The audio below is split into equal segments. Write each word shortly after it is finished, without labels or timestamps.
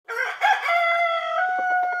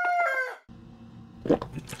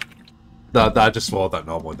No, I just swore that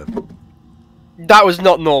normal then. That was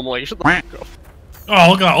not normal. You shut the fuck up.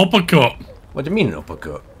 Oh, look at that uppercut. What do you mean an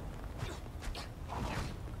uppercut?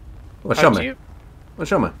 What, show me. What,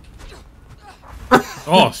 show me.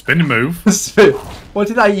 Oh, spinning move. What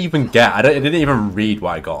did I even get? I didn't even read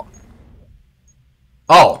what I got.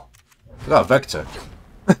 Oh, I got a vector.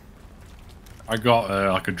 I got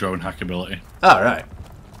like a drone hack ability. All right.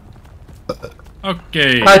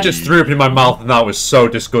 Okay. I just threw it in my mouth and that was so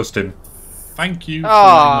disgusting. Thank you for letting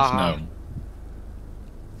us know.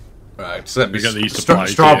 Right, so let me get these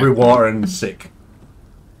supplies strawberry here. water and sick.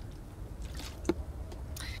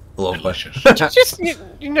 Lovely. Just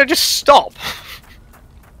just stop.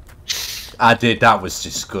 I did. That was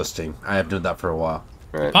disgusting. I have done that for a while.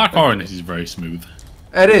 Right. Parkour in this is very smooth.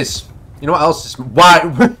 It is. You know what else is? Why?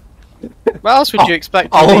 What else would you expect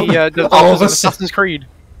all from of- the developers all of of a Assassin's Creed?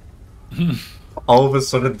 All of a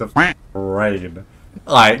sudden, the rain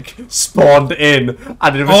like spawned in,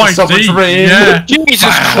 and it was Oh, just so much rain. Yeah. Jesus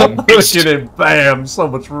Bam. Christ! Look at it, bam! So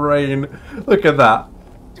much rain. Look at that.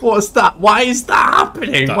 What's that? Why is that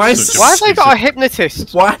happening? That's Why is such a- Why have they got a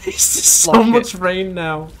hypnotist? Why is there so Lock it. much rain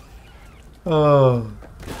now? Oh.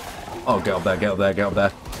 Oh, get up there, get up there, get up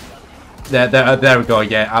there. There we go,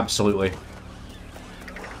 yeah, absolutely.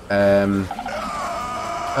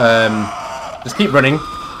 Just keep running.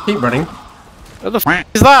 Keep running. What the f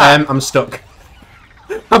is that? I'm stuck.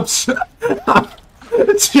 Dude, I'm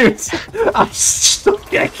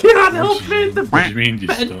stuck. I can't help it. The What do you mean you're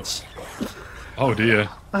bench. stuck? Oh dear.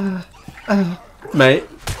 Mate.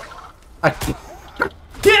 I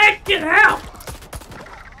can't get out.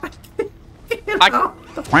 Get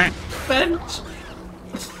off the bench.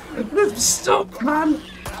 I'm stuck, man.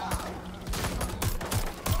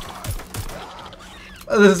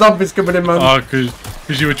 The zombies coming in, man. Oh,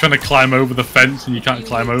 because you were trying to climb over the fence and you can't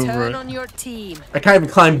climb over it. On your team. I can't even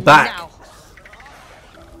climb back. Now.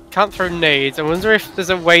 Can't throw nades. I wonder if there's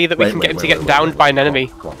a way that we can get him to get downed by an enemy.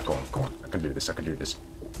 Go on, go on, go on. I can do this, I can do this.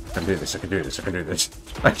 I can do this, I can do this, I can do this.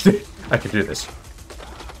 I can do this.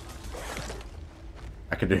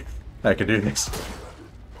 I can do this.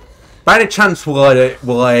 By any chance will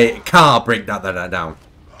a car break that down?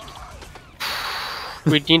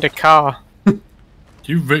 We need a car.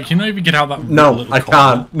 You not even get out that No, little I corner.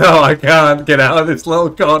 can't. No, I can't get out of this little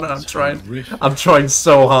corner. I'm trying. horrific. I'm trying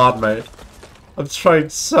so hard, mate. I'm trying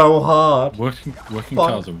so hard. Working Fuck.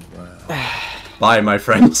 cars are rare. Bye, my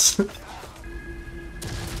friends.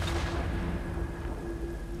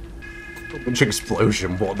 Which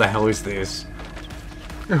explosion? What the hell is this?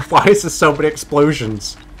 Why is there so many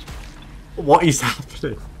explosions? What is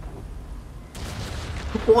happening?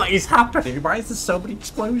 What is happening? Why is there so many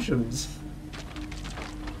explosions?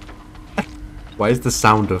 Why is the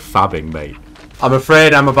sound of fabbing, mate? I'm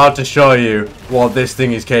afraid I'm about to show you what this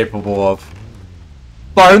thing is capable of.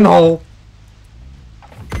 Fire in the hole!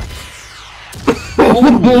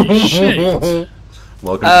 Holy shit!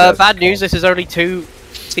 Welcome to Bad news, this is only 2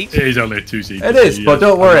 seats. It is only a 2-seater. It is, but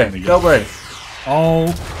don't worry. Don't worry. Oh,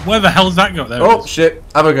 where the hell's that got there? Oh shit!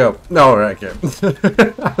 Have a go. No, right, okay.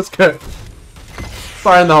 That's good.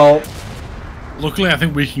 Fire in the hole. Luckily, I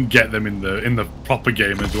think we can get them in the proper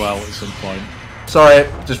game as well at some point. Sorry,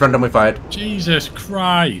 just randomly fired. Jesus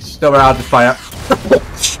Christ! Don't worry, I'll just fire.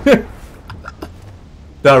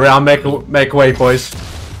 Don't worry, I'll make a way, boys.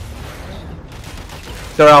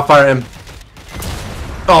 Don't worry, I'll fire him.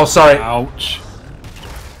 Oh, sorry. Ouch!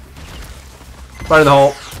 Fire in the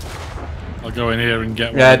hole. I'll go in here and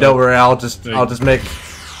get one. Yeah, of don't them. worry, I'll just make.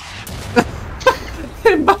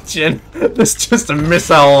 Imagine there's just a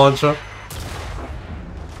missile launcher.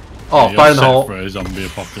 Oh, You're fire in the set hole. for a zombie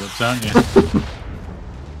apocalypse, aren't you?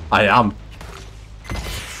 I am.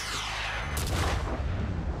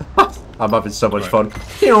 I'm having so much fun.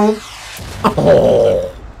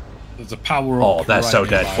 Oh, There's a power up. oh, they're so right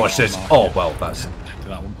dead. nearby. Watch this. my Oh, God. well, that's. To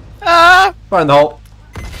that one. Ah! Fire in the hole.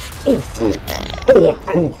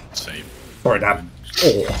 Oh, Save. sorry, damn.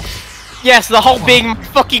 Oh. Yes, the whole being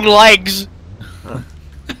fucking legs.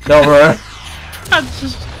 Don't worry. I'm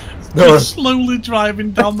just No. slowly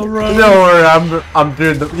driving down the road. Don't worry, I'm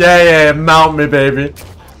doing the. Yeah, mount me, baby.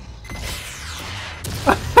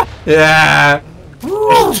 Yeah.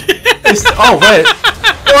 Woo. Oh wait.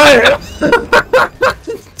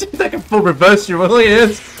 Dude, I can full reverse you, really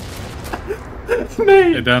is. Me.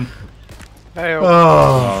 Hey, Dan. Hey, Oh.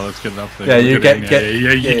 Oh, let's get that thing. Yeah, you in. get- you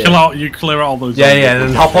yeah. kill out. You clear out all those. Yeah, zombies and then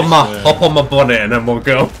with hop on this, my bonnet, and then we'll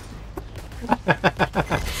go.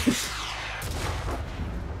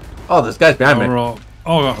 Oh, this guy's behind me.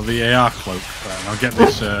 Oh, the AR cloak. Right, I'll get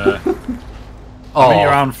this. I'll Oh, meet you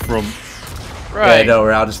around front. Right. Yeah, don't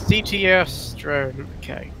worry, I'll just... CTS drone,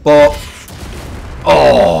 okay. But...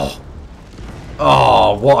 Oh!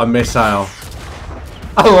 Oh, what a missile.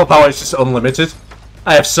 I love how it's just unlimited.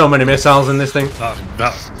 I have so many missiles in this thing.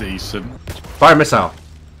 That's decent. Fire a missile.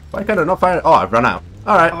 Why can I not fire it? Oh, I've run out.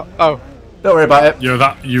 Alright. Oh. Don't worry about it.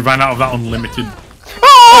 You ran out of that unlimited.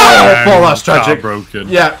 Oh, well, that's tragic. Broken.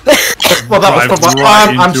 Yeah. Well, that was from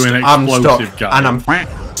I'm stuck. Guy. And I'm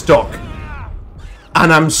stuck.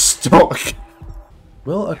 And I'm stuck.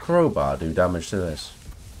 Will a crowbar do damage to this?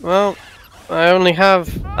 Well, I only have...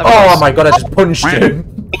 Oh my god, I just punched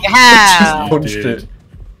him. I just punched it.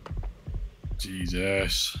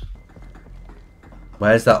 Jesus.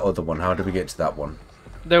 Where's that other one? How do we get to that one?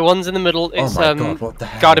 The one's in the middle. It's oh my god, what the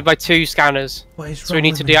hell? guarded by 2 scanners. What is so we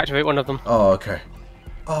need to deactivate one of them. Oh, okay.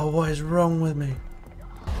 Oh, what is wrong with me?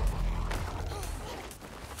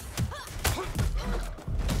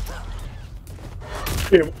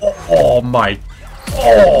 Oh my...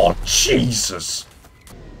 Oh, Jesus!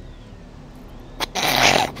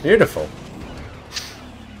 Beautiful.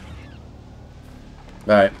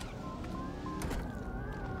 Right.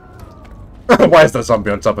 Why is there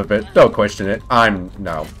zombie on top of it? Don't question it.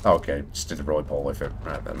 No. Okay, just did a roll ball with it.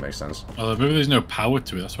 Right, that makes sense. Oh, maybe there's no power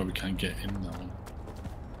to it, that's why we can't get in that one.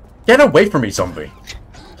 Get away from me, zombie!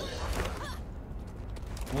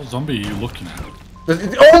 What zombie are you looking at?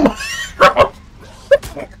 Oh my god!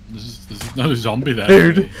 There's no zombie there.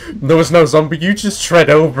 Dude, there was no zombie. You just tread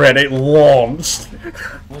over it, it launched.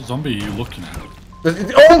 What zombie are you looking at?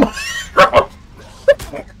 Oh my god!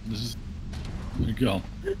 Go.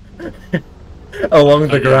 Along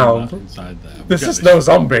the ground. Inside there. This is no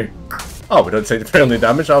zombie. Oh, we don't take the friendly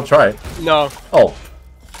damage. I'll try it. No. Oh.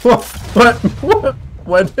 What?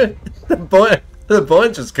 Where did the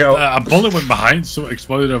bullet just go? A bullet went behind, so it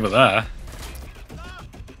exploded over there.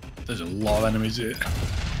 There's a lot of enemies here.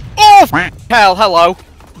 Oh, hell, hello.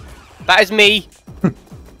 That is me.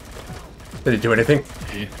 Did it do anything?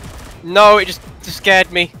 Yeah. No, it just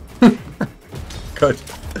scared me. Good.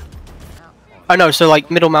 Oh no, so like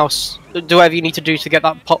middle mouse, do whatever you need to do to get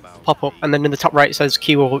that pop up, and then in the top right it says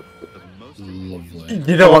keyword. Lovely.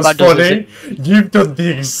 You know what's funny? You've done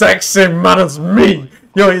the exact same man as me.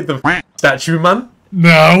 You're the statue man.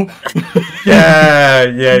 No.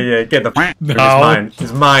 Yeah. Get the no.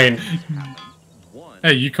 It's mine.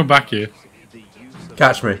 Hey, you come back here.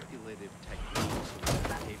 Catch me.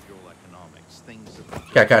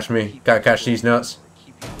 Gotta catch me. Gotta catch these nuts.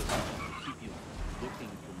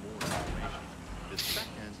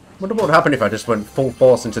 Wonder what would happen if I just went full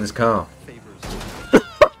force into this car.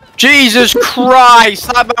 Jesus Christ!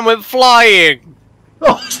 That man went flying!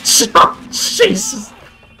 Oh, Jesus!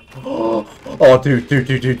 Oh, dude.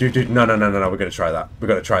 No. We're gonna try that. We're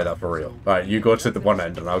gonna try that for real. Alright, you go to the one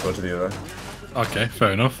end and I'll go to the other. Okay,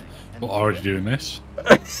 fair enough. We're already doing this.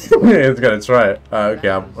 It's gonna try it. Okay,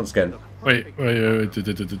 I'm scared. Wait.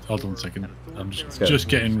 Hold on a second. I'm just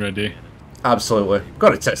getting ready. Absolutely.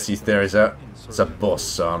 Gotta test these theories out. It's a bus,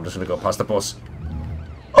 so I'm just gonna go past the bus.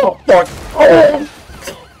 Oh, fuck! Oh!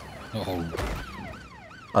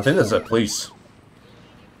 I think there's a police.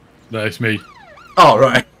 No, it's me. Oh,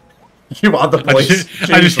 right. You are the police.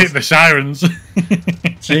 I just hit the sirens.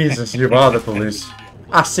 Jesus, you are the police.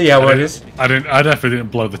 I see how it is. I definitely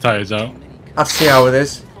didn't blow the tires out. I see how it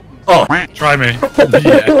is. Oh! Try me.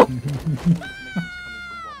 Yeah.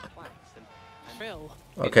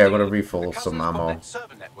 Okay, I'm gonna refill some ammo.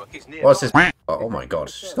 What's this? Oh my god,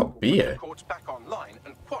 she's got beer.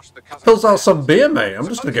 Pulls out some beer, mate. I'm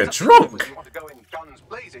just gonna get drunk.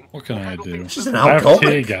 What can I do? She's an I have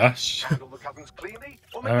alcoholic. tear gas.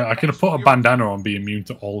 I can put a bandana on, be immune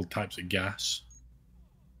to all types of gas.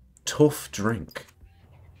 Tough drink.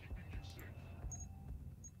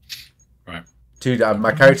 Right. Dude,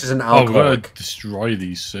 my character's an Oh, we're alcoholic. gonna destroy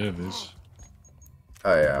these servers.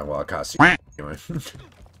 Oh yeah, well I can't see anyway.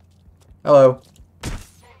 Hello.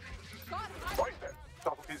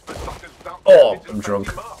 Oh, I'm drunk.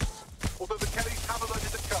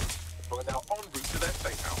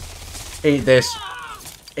 Eat this.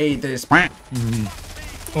 Eat this.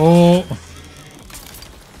 Oh.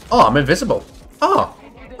 Oh, I'm invisible. Oh.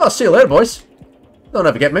 I'll see you later, boys. They'll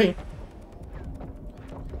never get me.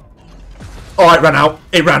 Oh, it ran out.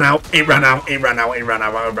 It ran out. It ran out. It ran out. It ran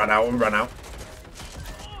out. It ran out. It ran out.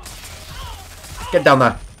 Get down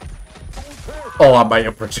there. Oh, I might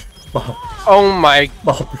have bridge. Oh my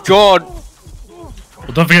god.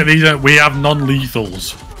 Well, don't forget we have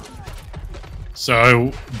non-lethals.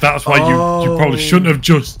 So that's why you probably shouldn't have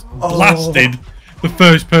just blasted the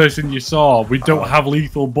first person you saw. We don't have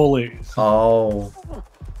lethal bullets. Oh.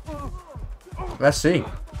 Let's see.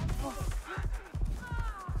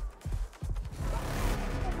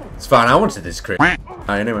 It's fine. I wanted this crit.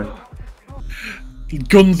 Anyway.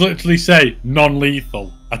 Guns literally say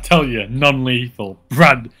non-lethal. I tell you, non-lethal.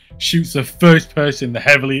 Brad shoots the first person in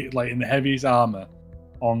the heaviest armor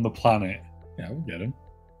on the planet. Yeah, we'll get him.